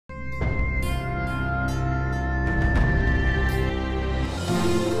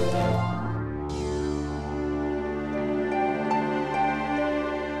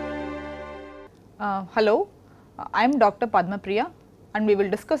Hello, I am Dr. Padma Priya and we will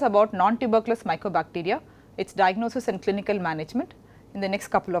discuss about non-tuberculous mycobacteria, its diagnosis and clinical management in the next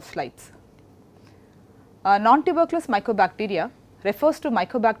couple of slides. Non-tuberculous mycobacteria refers to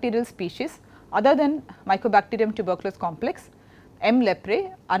mycobacterial species other than Mycobacterium tuberculous complex, M.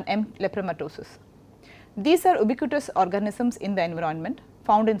 leprae and M. lepromatosis. These are ubiquitous organisms in the environment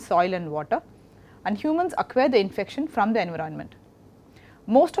found in soil and water, and humans acquire the infection from the environment.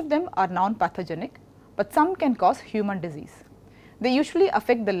 Most of them are non-pathogenic, but some can cause human disease. They usually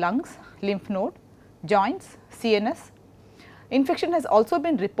affect the lungs, lymph node, joints, CNS. Infection has also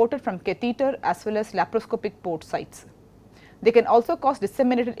been reported from catheter as well as laparoscopic port sites. They can also cause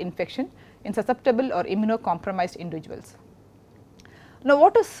disseminated infection in susceptible or immunocompromised individuals. Now,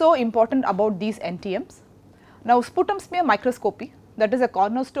 what is so important about these NTMs? Now, sputum smear microscopy, that is a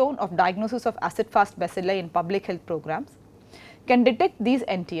cornerstone of diagnosis of acid-fast bacilli in public health programs, can detect these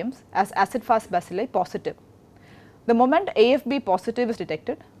NTMs as acid-fast bacilli positive. The moment AFB positive is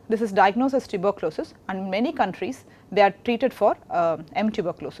detected, this is diagnosed as tuberculosis, and in many countries they are treated for M.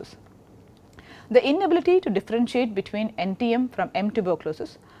 tuberculosis. The inability to differentiate between NTM from M.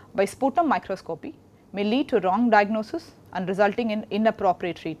 tuberculosis by sputum microscopy may lead to wrong diagnosis and resulting in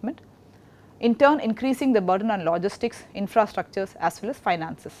inappropriate treatment, in turn increasing the burden on logistics, infrastructures as well as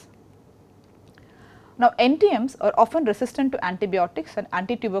finances. Now, NTMs are often resistant to antibiotics and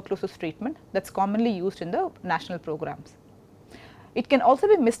anti-tuberculosis treatment that is commonly used in the national programs. It can also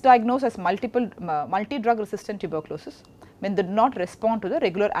be misdiagnosed as multi-drug resistant tuberculosis when they do not respond to the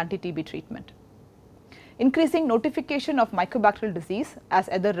regular anti-TB treatment. Increasing notification of mycobacterial disease as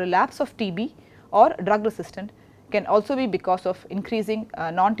either relapse of TB or drug resistant can also be because of increasing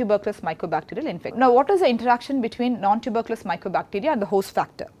non-tuberculous mycobacterial infection. Now, what is the interaction between non-tuberculous mycobacteria and the host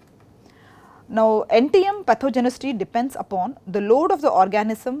factor? Now, NTM pathogenicity depends upon the load of the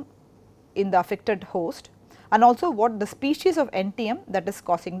organism in the affected host and also what the species of NTM that is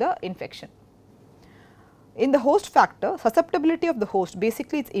causing the infection. In the host factor, susceptibility of the host,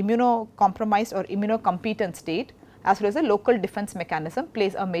 basically its immunocompromised or immunocompetent state as well as a local defense mechanism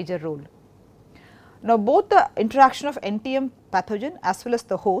plays a major role. Now, both the interaction of NTM pathogen as well as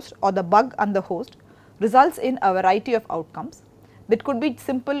the host or the bug and the host results in a variety of outcomes. That could be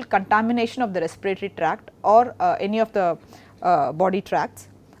simple contamination of the respiratory tract or any of the body tracts,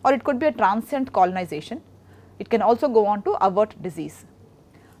 or it could be a transient colonization. It can also go on to avert disease.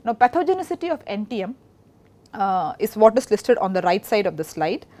 Now, pathogenicity of NTM is what is listed on the right side of the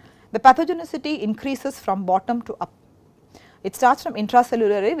slide. The pathogenicity increases from bottom to up. It starts from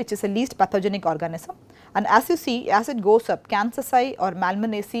intracellular, which is the least pathogenic organism, and as you see, as it goes up, Kansasi or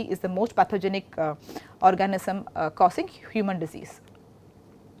Malmanaceae is the most pathogenic organism causing human disease.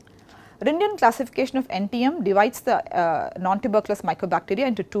 Runyon classification of NTM divides the non-tuberculous mycobacteria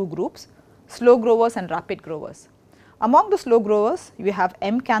into two groups, slow growers and rapid growers. Among the slow growers, you have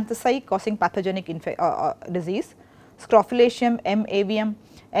M. Kansasi causing pathogenic disease, Scrofulatium, M. avium,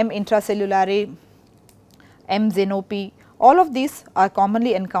 M. intracellulare, M. xenopi. All of these are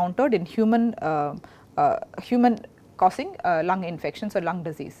commonly encountered in human causing lung infections or lung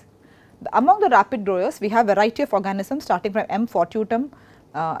disease. Among the rapid growers, we have a variety of organisms starting from M. fortuitum,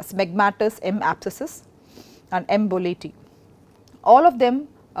 smegmatis, M. abscessus and M. boleti. All of them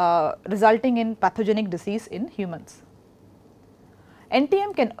resulting in pathogenic disease in humans.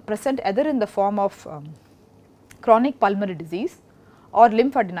 NTM can present either in the form of chronic pulmonary disease or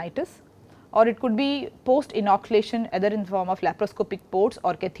lymphadenitis, or it could be post inoculation either in the form of laparoscopic ports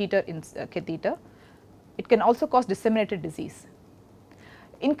or catheter. It can also cause disseminated disease.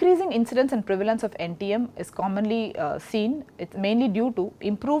 Increasing incidence and prevalence of NTM is commonly seen. It is mainly due to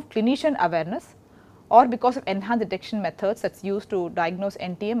improved clinician awareness or because of enhanced detection methods that is used to diagnose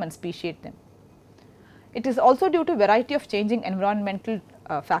NTM and speciate them. It is also due to a variety of changing environmental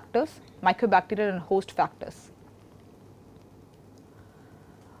factors, mycobacterial and host factors.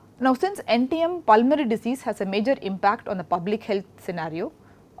 Now, since NTM pulmonary disease has a major impact on the public health scenario,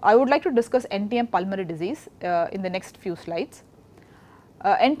 I would like to discuss NTM pulmonary disease in the next few slides.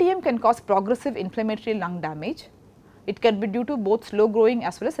 NTM can cause progressive inflammatory lung damage. It can be due to both slow growing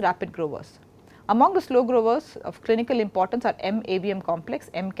as well as rapid growers. Among the slow growers of clinical importance are M. avium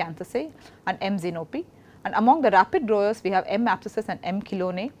complex, M. Kansasi and M. xenopi, and among the rapid growers we have M. abscessus and M.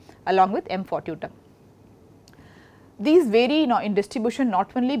 chelonae along with M. fortuitum. These vary in distribution not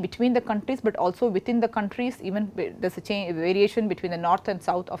only between the countries, but also within the countries. Even there is a variation between the north and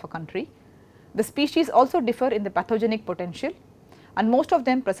south of a country. The species also differ in the pathogenic potential, and most of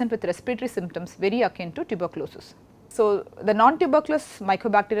them present with respiratory symptoms very akin to tuberculosis. So, the non-tuberculous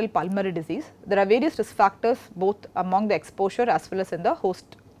mycobacterial pulmonary disease, there are various risk factors both among the exposure as well as in the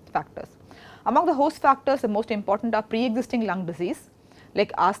host factors. Among the host factors, the most important are pre-existing lung disease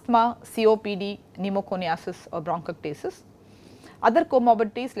like asthma, COPD, pneumoconiasis or bronchiectasis. Other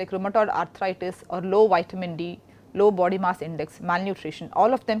comorbidities like rheumatoid arthritis or low vitamin D, low body mass index, malnutrition,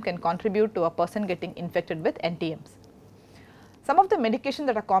 all of them can contribute to a person getting infected with NTMs. Some of the medications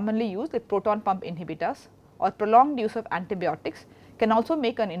that are commonly used like proton pump inhibitors or prolonged use of antibiotics can also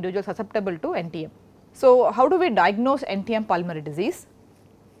make an individual susceptible to NTM. So, how do we diagnose NTM pulmonary disease?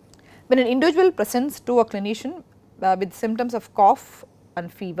 When an individual presents to a clinician with symptoms of cough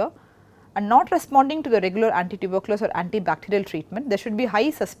and fever and not responding to the regular antituberculous or antibacterial treatment, there should be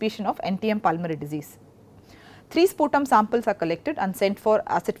high suspicion of NTM pulmonary disease. 3 sputum samples are collected and sent for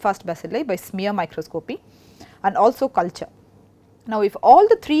acid-fast bacilli by smear microscopy and also culture. Now, if all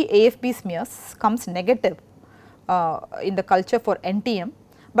the 3 AFB smears comes negative in the culture for NTM,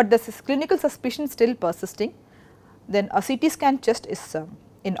 but this clinical suspicion still persisting, then a CT scan chest is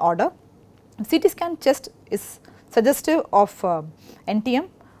in order. CT scan chest is suggestive of NTM.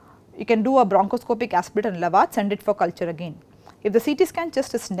 You can do a bronchoscopic aspirate and lavage, send it for culture again. If the CT scan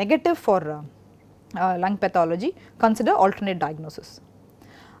chest is negative for lung pathology, consider alternate diagnosis.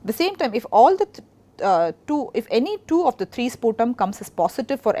 At the same time, if all the if any 2 of the 3 sputum comes as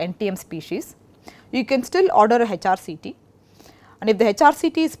positive for NTM species, you can still order a HRCT, and if the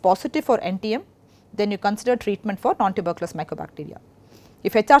HRCT is positive for NTM, then you consider treatment for non-tuberculous mycobacteria.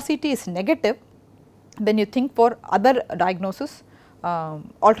 If HRCT is negative, then you think for other diagnosis,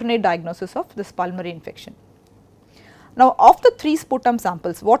 alternate diagnosis of this pulmonary infection. Now, of the 3 sputum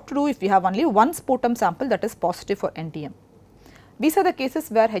samples, what to do if you have only 1 sputum sample that is positive for NTM? These are the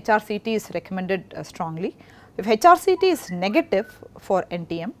cases where HRCT is recommended strongly. If HRCT is negative for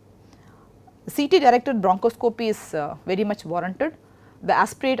NTM, CT directed bronchoscopy is very much warranted. The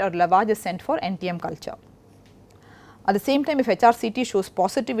aspirate or lavage is sent for NTM culture. At the same time, if HRCT shows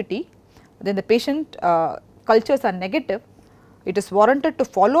positivity, then the patient cultures are negative, it is warranted to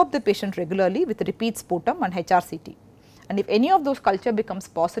follow up the patient regularly with repeat sputum and HRCT. And if any of those culture becomes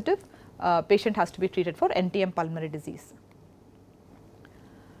positive, patient has to be treated for NTM pulmonary disease.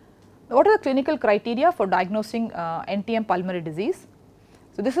 What are the clinical criteria for diagnosing NTM pulmonary disease?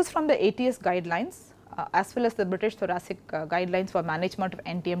 So, this is from the ATS guidelines as well as the British Thoracic guidelines for management of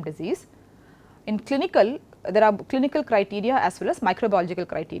NTM disease. In clinical, there are clinical criteria as well as microbiological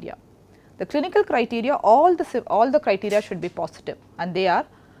criteria. The clinical criteria, all the criteria should be positive, and they are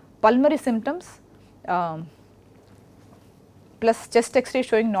pulmonary symptoms plus chest X-ray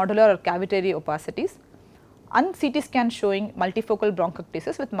showing nodular or cavitary opacities, and CT scan showing multifocal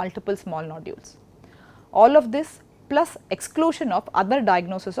bronchiectasis with multiple small nodules. All of this plus exclusion of other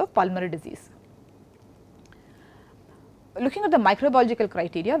diagnosis of pulmonary disease. Looking at the microbiological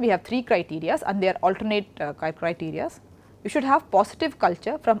criteria, we have 3 criteria and they are alternate criteria. You should have positive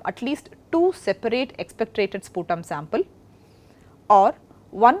culture from at least 2 separate expectorated sputum sample, or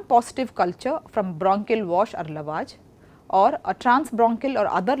 1 positive culture from bronchial wash or lavage, or a transbronchial or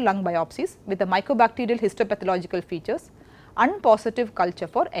other lung biopsies with the mycobacterial histopathological features and positive culture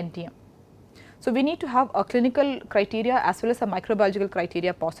for NTM. So, we need to have a clinical criteria as well as a microbiological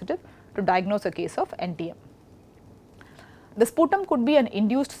criteria positive to diagnose a case of NTM. The sputum could be an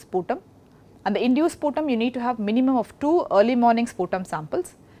induced sputum, and the induced sputum you need to have minimum of 2 early morning sputum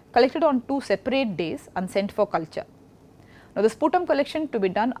samples collected on 2 separate days and sent for culture. Now, the sputum collection to be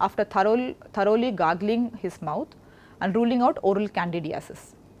done after thoroughly gargling his mouth and ruling out oral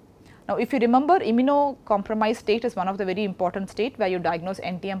candidiasis. Now, if you remember, immunocompromised state is one of the very important state where you diagnose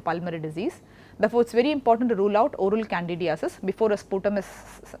NTM pulmonary disease. Therefore, it is very important to rule out oral candidiasis before a sputum is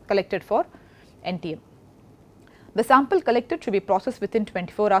collected for NTM. The sample collected should be processed within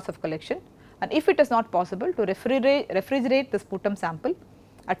 24 hours of collection, and if it is not possible, to refrigerate the sputum sample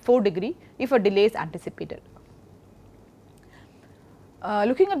at 4 degree if a delay is anticipated.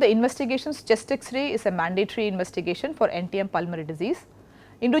 Looking at the investigations, chest X-ray is a mandatory investigation for NTM pulmonary disease.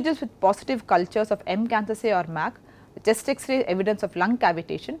 Individuals with positive cultures of M. canthusei or MAC, the chest X-ray evidence of lung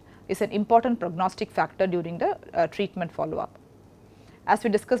cavitation is an important prognostic factor during the treatment follow-up. As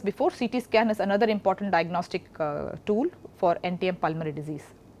we discussed before, CT scan is another important diagnostic tool for NTM pulmonary disease.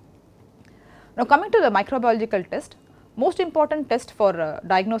 Now, coming to the microbiological test, most important test for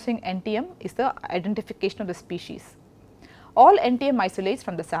diagnosing NTM is the identification of the species. All NTM isolates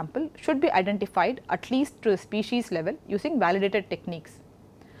from the sample should be identified at least to the species level using validated techniques.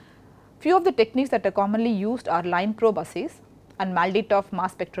 Few of the techniques that are commonly used are line probe assays and Malditov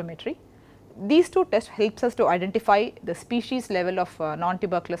mass spectrometry. These 2 tests helps us to identify the species level of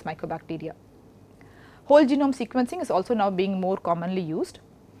non-tuberculous mycobacteria. Whole genome sequencing is also now being more commonly used.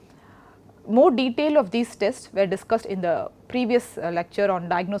 More detail of these tests were discussed in the previous lecture on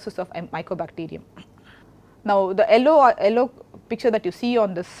diagnosis of Mycobacterium. Now, the yellow picture that you see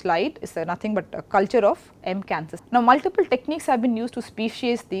on this slide is nothing but a culture of M. cancers. Now, multiple techniques have been used to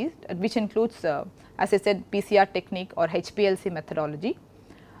speciate these, which includes as I said PCR technique or HPLC methodology.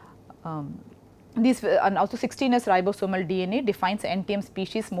 These and also 16S ribosomal DNA defines NTM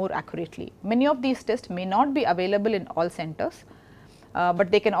species more accurately. Many of these tests may not be available in all centers,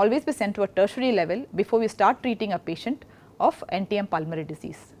 but they can always be sent to a tertiary level before we start treating a patient of NTM pulmonary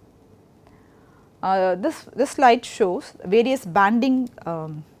disease. This slide shows various banding.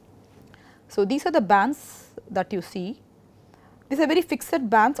 So, these are the bands that you see. These are very fixed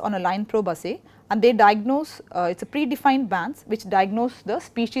bands on a line probe assay, and they diagnose, it is a predefined bands which diagnose the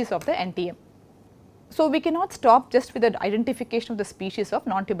species of the NTM. So, we cannot stop just with the identification of the species of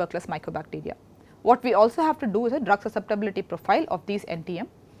non-tuberculous mycobacteria. What we also have to do is a drug susceptibility profile of these NTM,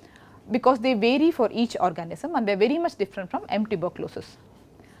 because they vary for each organism and they are very much different from M. tuberculosis.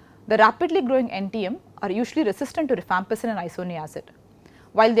 The rapidly growing NTM are usually resistant to rifampicin and isoniazid,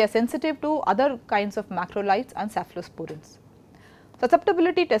 while they are sensitive to other kinds of macrolides and cephalosporins.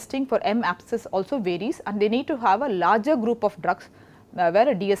 Susceptibility testing for M. abscess also varies, and they need to have a larger group of drugs where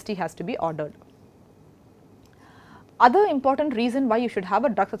a DST has to be ordered. Other important reason why you should have a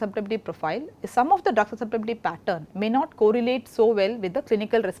drug susceptibility profile is some of the drug susceptibility pattern may not correlate so well with the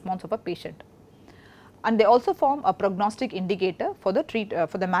clinical response of a patient, and they also form a prognostic indicator for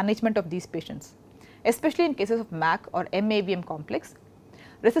the management of these patients, especially in cases of MAC or MAVM complex.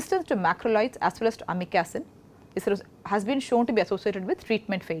 Resistance to macrolides as well as to amikacin has been shown to be associated with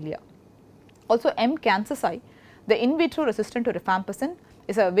treatment failure. Also, M. canceri, the in vitro resistant to rifampicin,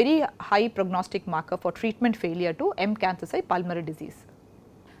 is a very high prognostic marker for treatment failure to M. canceri pulmonary disease.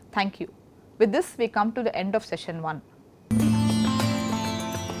 Thank you. With this, we come to the end of session 1.